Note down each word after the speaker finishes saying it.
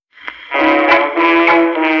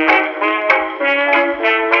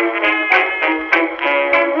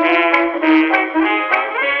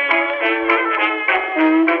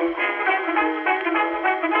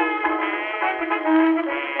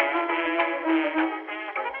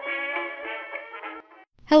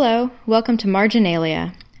Hello, welcome to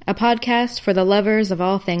Marginalia, a podcast for the lovers of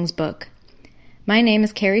all things book. My name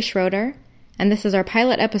is Carrie Schroeder, and this is our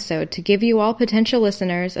pilot episode to give you all potential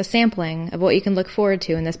listeners a sampling of what you can look forward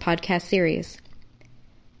to in this podcast series.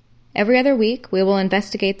 Every other week, we will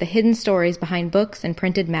investigate the hidden stories behind books and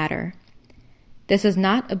printed matter. This is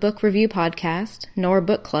not a book review podcast, nor a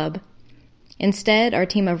book club. Instead, our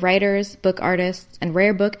team of writers, book artists, and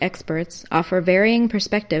rare book experts offer varying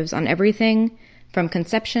perspectives on everything from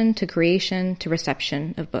conception to creation to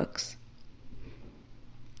reception of books.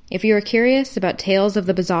 If you are curious about tales of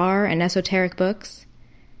the bizarre and esoteric books,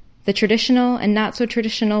 the traditional and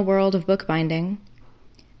not-so-traditional world of bookbinding,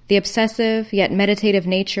 the obsessive yet meditative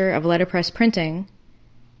nature of letterpress printing,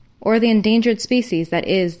 or the endangered species that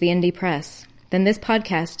is the indie press, then this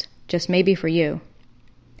podcast just may be for you.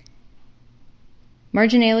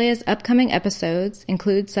 Marginalia's upcoming episodes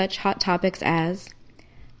include such hot topics as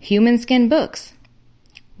human skin books.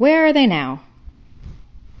 Where are they now?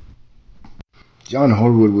 John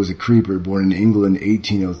Horwood was a creeper born in England in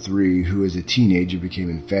 1803 who as a teenager became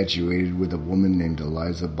infatuated with a woman named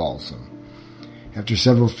Eliza Balsam. After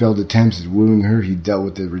several failed attempts at wooing her, he dealt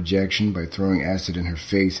with the rejection by throwing acid in her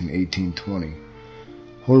face in 1820.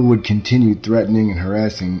 Horwood continued threatening and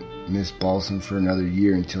harassing Miss Balsam for another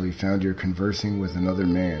year until he found her conversing with another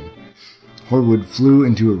man. Horwood flew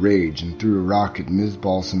into a rage and threw a rock at Miss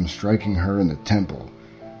Balsam, striking her in the temple.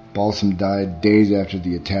 Balsam died days after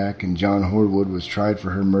the attack, and John Horwood was tried for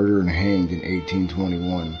her murder and hanged in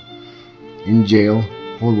 1821. In jail,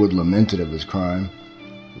 Horwood lamented of his crime.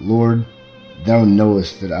 "Lord, thou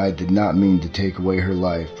knowest that I did not mean to take away her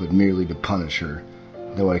life, but merely to punish her,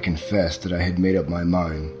 though I confessed that I had made up my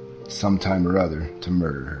mind, some time or other, to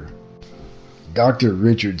murder her." Dr.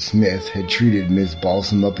 Richard Smith had treated Miss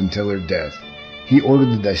Balsam up until her death. He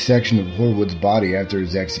ordered the dissection of Horwood's body after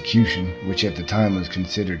his execution, which at the time was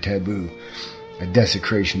considered taboo, a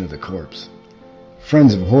desecration of the corpse.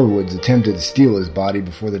 Friends of Horwood's attempted to steal his body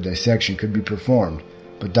before the dissection could be performed,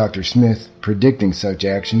 but Dr. Smith, predicting such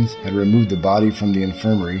actions, had removed the body from the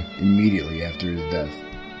infirmary immediately after his death.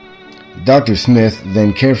 Dr. Smith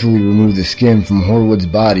then carefully removed the skin from Horwood's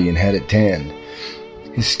body and had it tanned.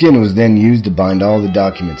 His skin was then used to bind all the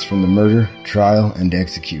documents from the murder, trial, and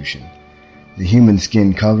execution. The human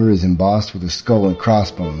skin cover is embossed with a skull and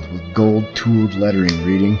crossbones with gold tooled lettering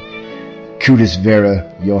reading Cutis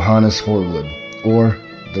Vera Johannes Horwood, or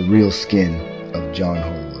The Real Skin of John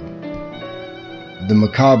Horwood. The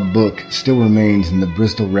macabre book still remains in the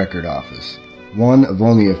Bristol Record Office, one of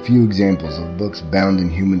only a few examples of books bound in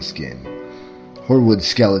human skin. Horwood's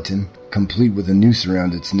skeleton, complete with a noose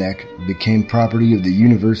around its neck, became property of the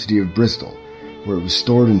University of Bristol, where it was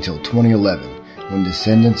stored until 2011. When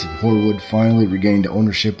descendants of Horwood finally regained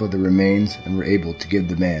ownership of the remains and were able to give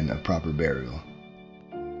the man a proper burial.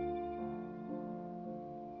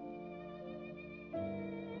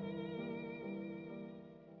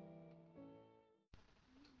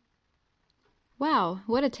 Wow,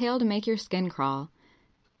 what a tale to make your skin crawl.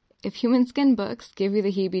 If human skin books give you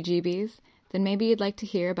the heebie-jeebies, then maybe you'd like to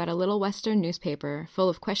hear about a little Western newspaper full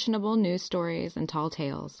of questionable news stories and tall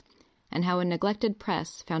tales, and how a neglected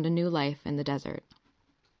press found a new life in the desert.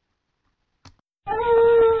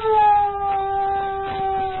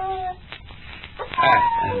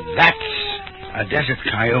 That's a desert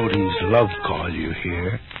coyote's love call you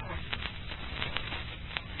hear.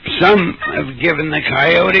 Some have given the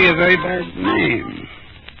coyote a very bad name,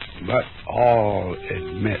 but all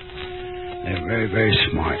admit they're very, very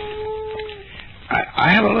smart. I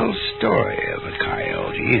have a little story of a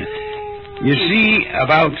coyote. You see,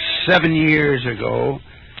 about 7 years ago,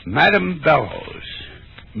 Madame Bellows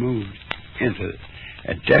moved into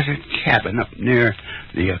a desert cabin up near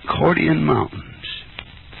the Accordion Mountains.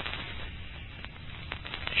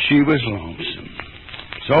 She was lonesome.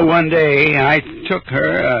 So one day I took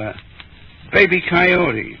her a baby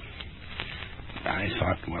coyote. I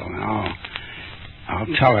thought, well, now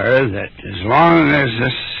I'll tell her that as long as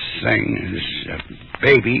this thing is a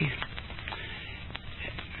baby,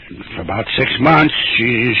 for about 6 months,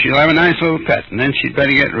 she'll have a nice little pet, and then she'd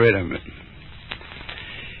better get rid of it.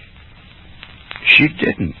 She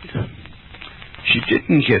didn't. She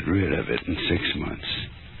didn't get rid of it in 6 months.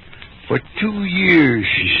 For 2 years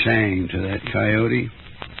she sang to that coyote,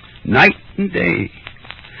 night and day.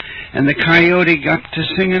 And the coyote got to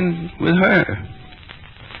singing with her.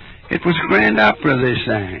 It was grand opera they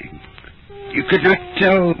sang. You could not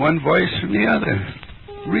tell one voice from the other.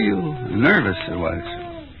 Real nervous it was.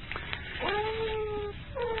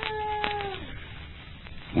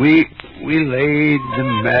 We laid the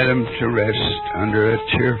madam to rest under a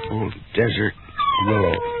tearful desert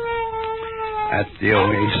willow. at the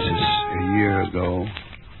Oasis a year ago.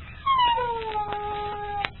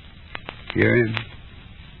 Hear him?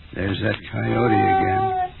 There's that coyote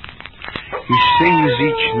again. He sings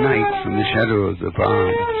each night from the shadow of the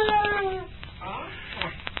barn.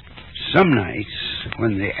 Some nights,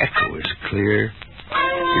 when the echo is clear,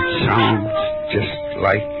 it sounds just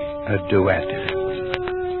like a duet.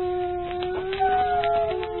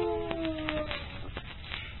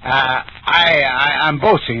 I'm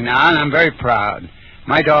boasting now, and I'm very proud.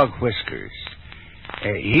 My dog Whiskers,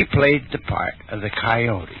 he played the part of the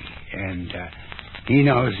coyote, and he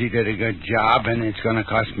knows he did a good job, and it's going to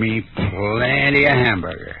cost me plenty of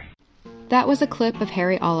hamburger. That was a clip of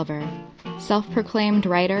Harry Oliver, self-proclaimed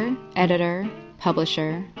writer, editor,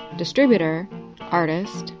 publisher, distributor,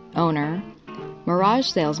 artist, owner, mirage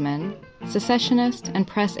salesman, secessionist, and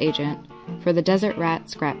press agent for the Desert Rat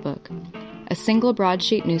Scrapbook, a single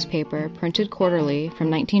broadsheet newspaper printed quarterly from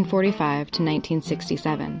 1945 to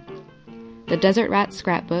 1967. The Desert Rat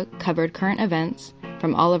Scrapbook covered current events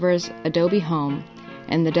from Oliver's adobe home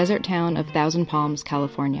in the desert town of Thousand Palms,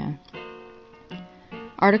 California.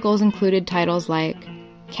 Articles included titles like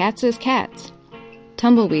Cats is Cats,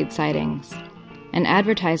 Tumbleweed Sightings, and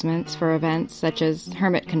advertisements for events such as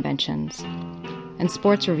hermit conventions, and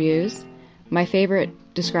sports reviews, my favorite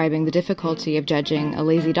describing the difficulty of judging a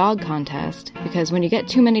lazy dog contest, because when you get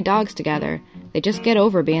too many dogs together, they just get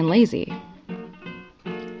over being lazy.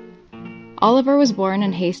 Oliver was born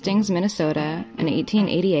in Hastings, Minnesota in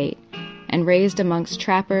 1888 and raised amongst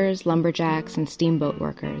trappers, lumberjacks, and steamboat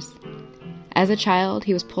workers. As a child,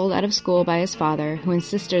 he was pulled out of school by his father, who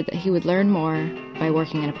insisted that he would learn more by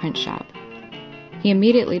working in a print shop. He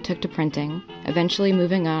immediately took to printing, eventually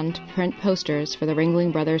moving on to print posters for the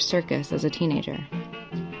Ringling Brothers Circus as a teenager.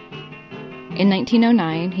 In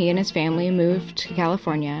 1909, he and his family moved to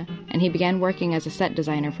California, and he began working as a set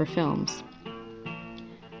designer for films.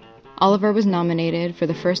 Oliver was nominated for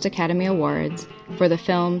the first Academy Awards for the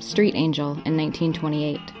film Street Angel in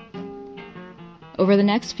 1928. Over the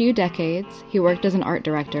next few decades, he worked as an art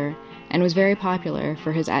director and was very popular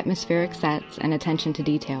for his atmospheric sets and attention to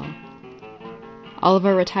detail.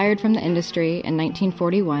 Oliver retired from the industry in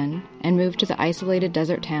 1941 and moved to the isolated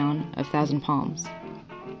desert town of Thousand Palms.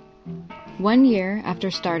 1 year after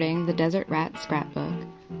starting the Desert Rat Scrapbook,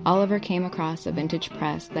 Oliver came across a vintage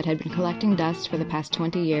press that had been collecting dust for the past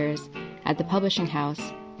 20 years at the publishing house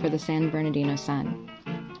for the San Bernardino Sun.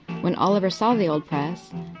 When Oliver saw the old press,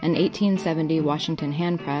 an 1870 Washington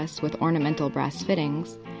hand press with ornamental brass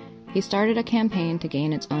fittings, he started a campaign to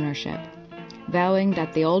gain its ownership, vowing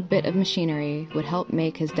that the old bit of machinery would help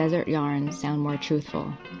make his desert yarns sound more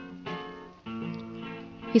truthful.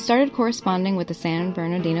 He started corresponding with the San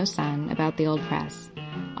Bernardino Sun about the old press.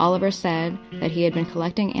 Oliver said that he had been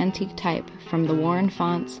collecting antique type from the worn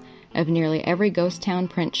fonts of nearly every ghost town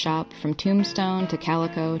print shop from Tombstone to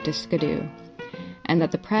Calico to Skidoo, and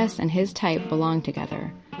that the press and his type belonged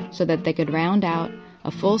together, so that they could round out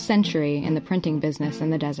a full century in the printing business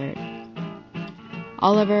in the desert.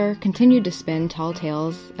 Oliver continued to spin tall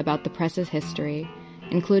tales about the press's history,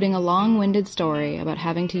 including a long-winded story about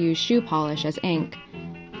having to use shoe polish as ink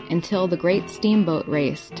until the great steamboat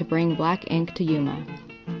race to bring black ink to Yuma.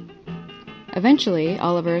 Eventually,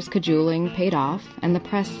 Oliver's cajoling paid off, and the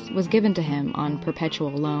press was given to him on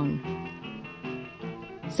perpetual loan.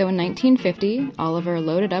 So in 1950, Oliver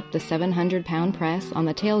loaded up the 700-pound press on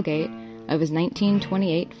the tailgate of his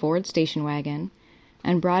 1928 Ford station wagon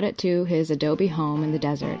and brought it to his adobe home in the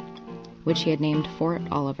desert, which he had named Fort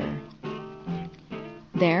Oliver.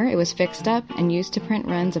 There, it was fixed up and used to print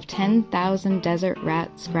runs of 10,000 Desert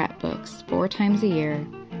Rat scrapbooks 4 times a year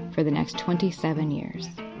for the next 27 years.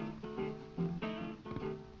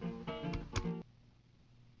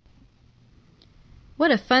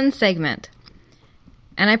 What a fun segment!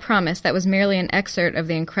 And I promise that was merely an excerpt of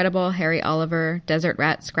the incredible Harry Oliver Desert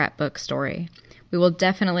Rat Scrapbook story. We will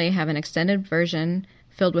definitely have an extended version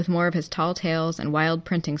filled with more of his tall tales and wild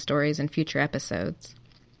printing stories in future episodes.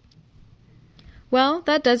 Well,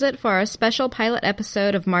 that does it for our special pilot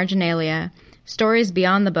episode of Marginalia, Stories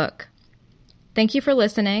Beyond the Book. Thank you for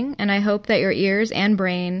listening, and I hope that your ears and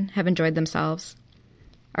brain have enjoyed themselves.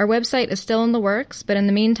 Our website is still in the works, but in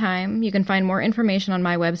the meantime, you can find more information on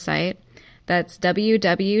my website. That's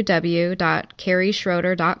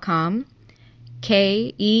www.carrieschroeder.com,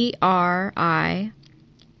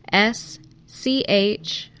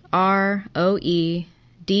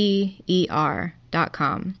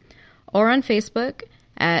 KERISCHROEDER.com, or on Facebook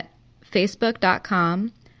at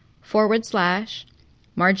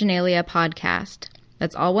facebook.com/Marginalia Podcast.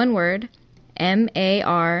 That's all one word,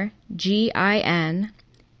 MARGINALIA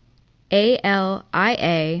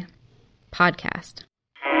podcast.